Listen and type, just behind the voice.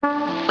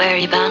Where are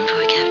you bound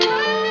for,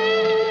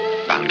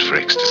 Captain? Bound for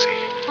ecstasy.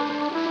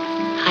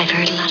 I've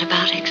heard a lot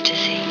about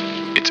ecstasy.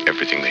 It's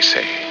everything they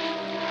say.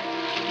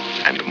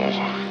 And more.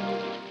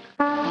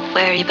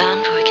 Where are you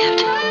bound for,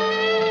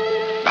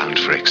 Captain? Bound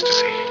for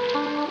ecstasy.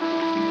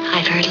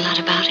 I've heard a lot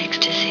about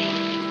ecstasy.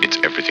 It's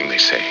everything they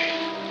say.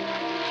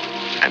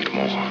 And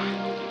more.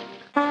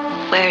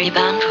 Where are you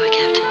bound for,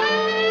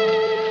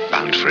 Captain?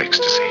 Bound for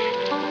ecstasy.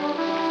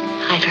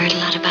 I've heard a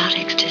lot about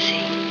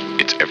ecstasy.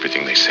 It's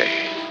everything they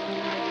say.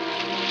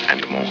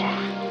 And more.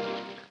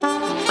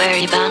 Where are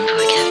you bound for,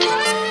 Captain?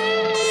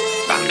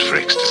 Bound for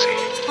ecstasy.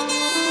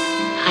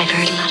 I've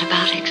heard a lot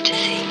about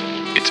ecstasy.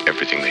 It's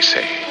everything they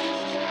say.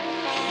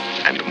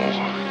 And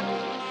more.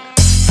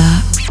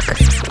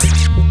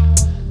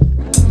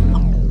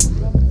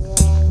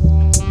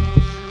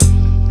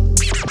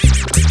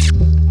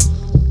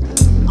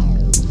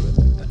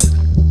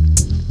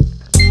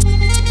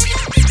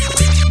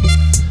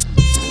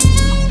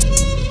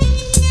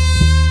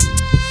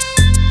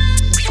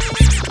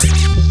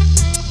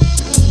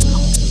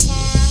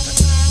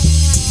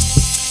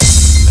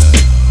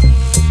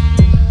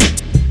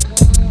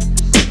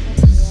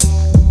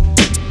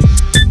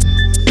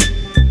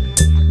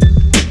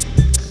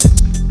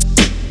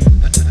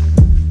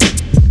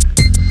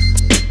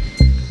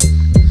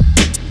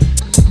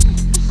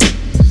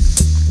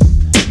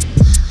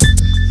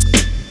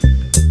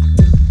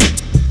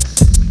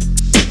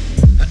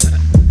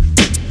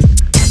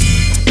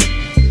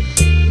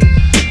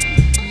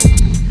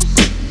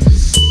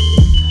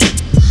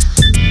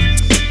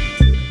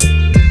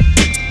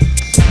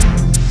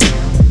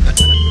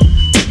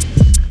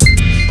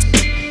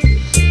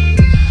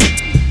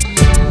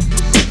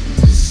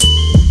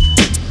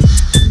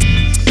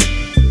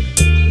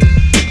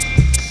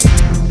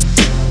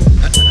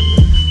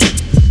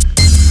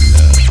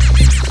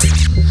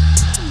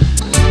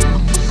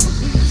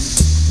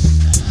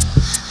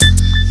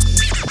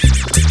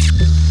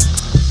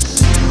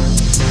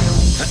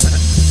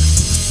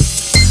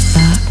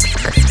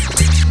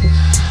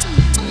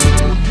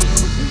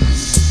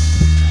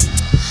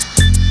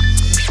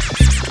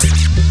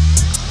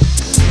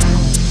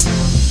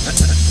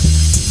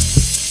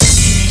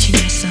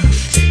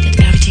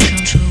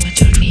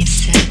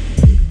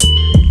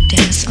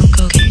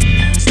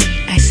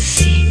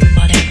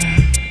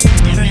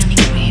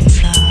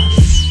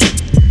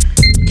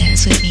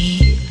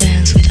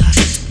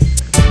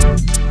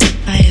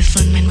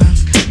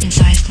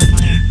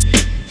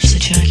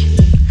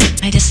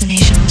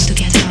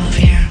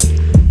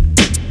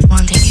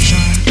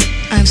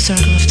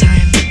 Circle of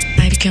time,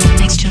 I become the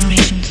next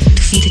generation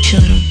to feed the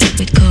children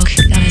with coke,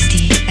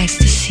 LSD,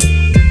 ecstasy.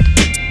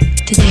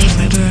 Today, for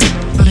my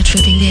birth, on a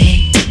tripping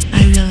day,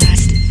 I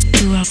realized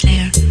 2 hours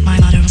later my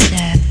mother was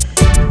dead.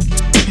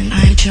 And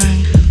I'm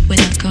drunk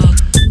without coke.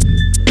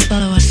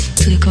 Follow us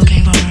to the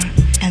cocaine bar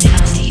and the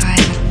LSD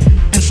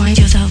island and find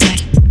yourself like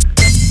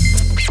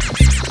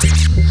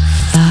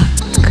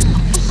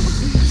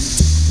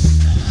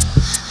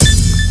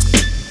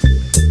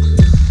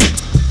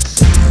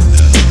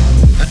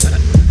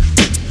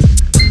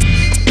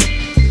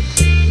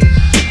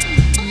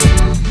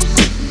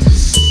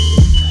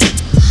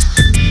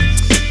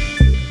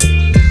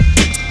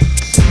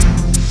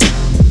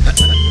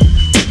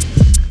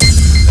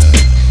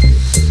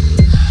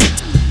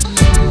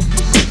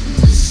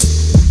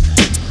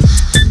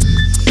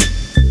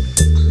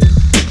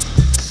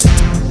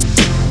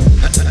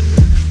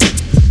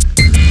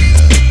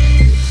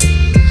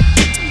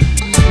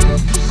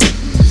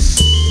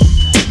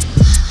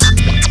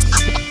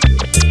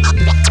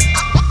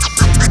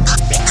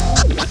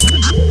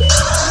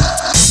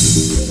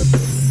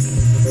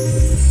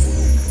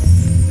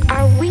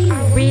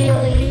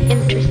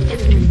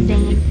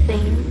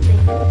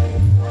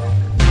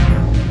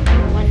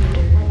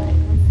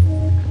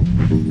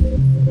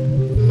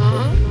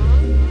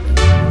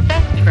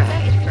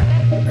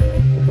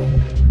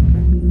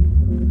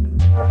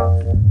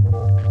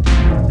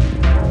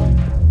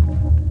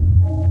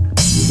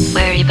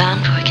Where are you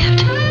bound for,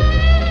 Captain?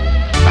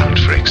 Bound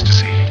for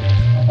ecstasy.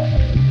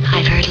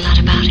 I've heard a lot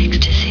about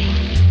ecstasy.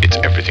 It's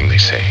everything they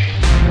say.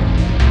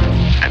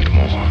 And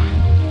more.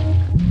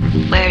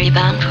 Where are you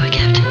bound for,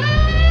 Captain?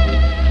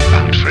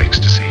 Bound for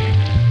ecstasy.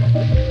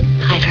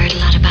 I've heard a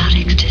lot about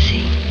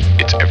ecstasy.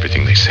 It's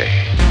everything they say.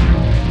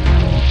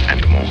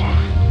 And more.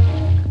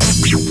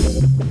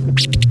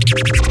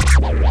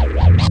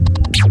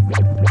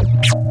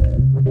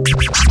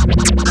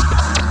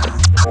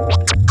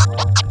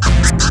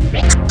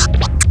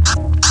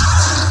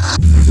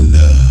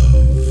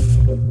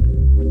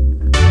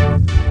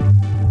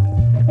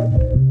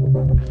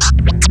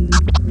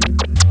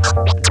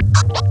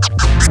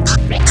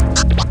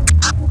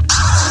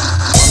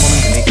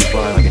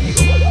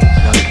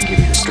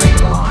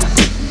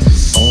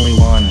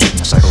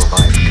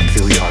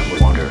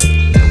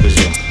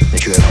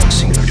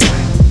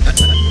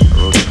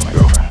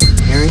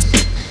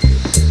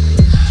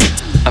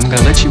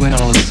 Let you in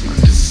on a little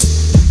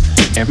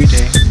secret. Every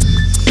day,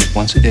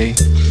 once a day,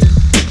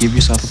 give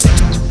yourself a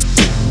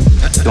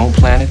present. Don't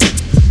plan it,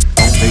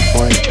 don't wait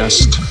for it,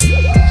 just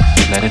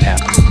let it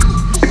happen.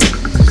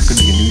 Could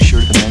be a new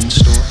shirt at the men's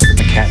store,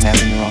 a cat nap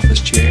in your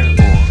office chair,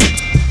 or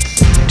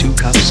 2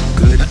 cups of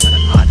good,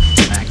 hot,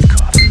 black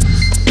coffee.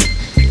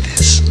 Like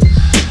this.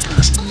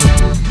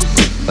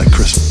 Like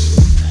Christmas.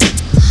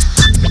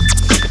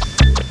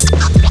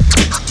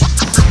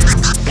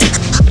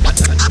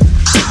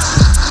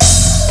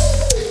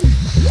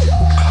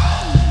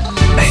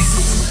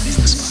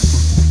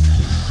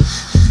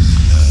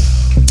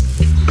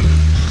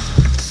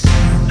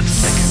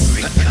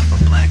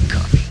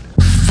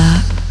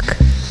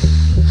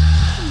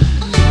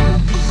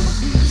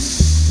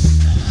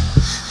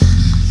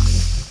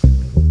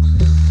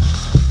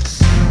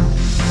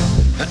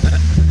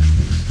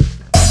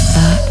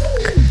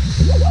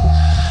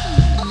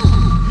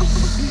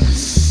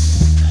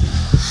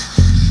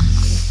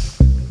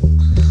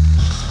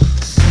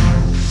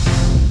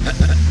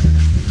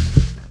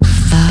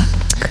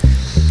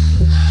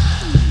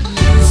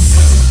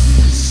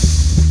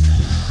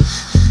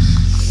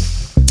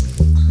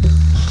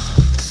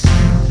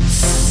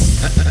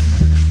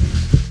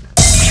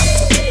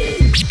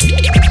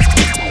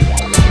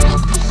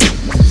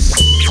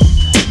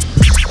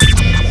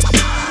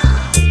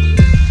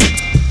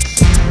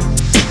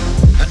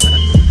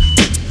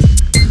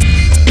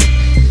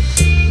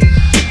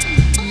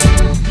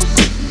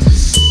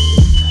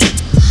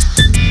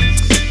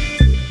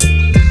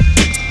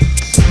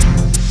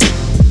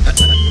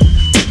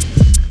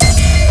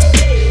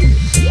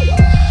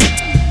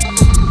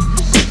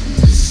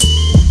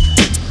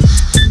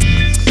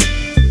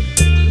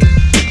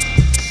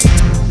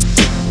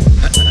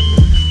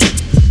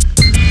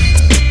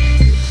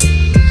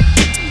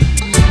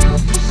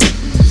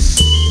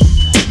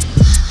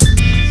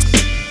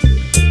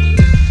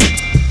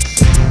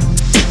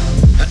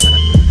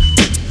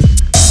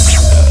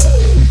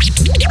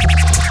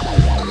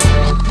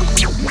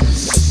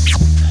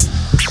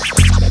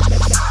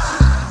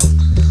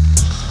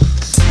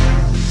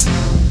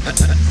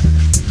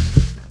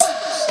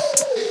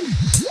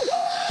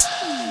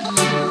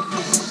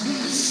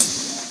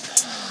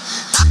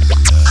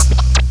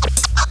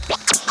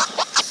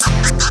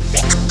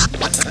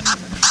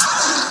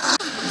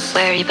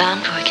 Where are you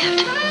bound for,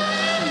 Captain?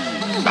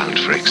 Bound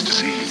for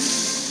ecstasy.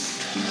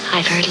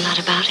 I've heard a lot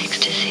about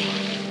ecstasy.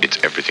 It's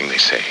everything they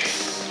say.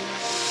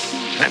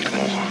 And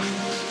more.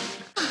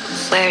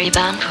 Where are you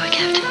bound for,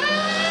 Captain?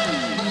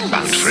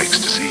 Bound for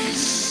ecstasy.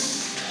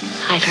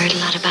 I've heard a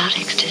lot about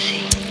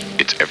ecstasy.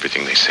 It's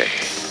everything they say.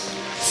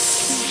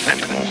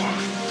 And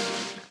more.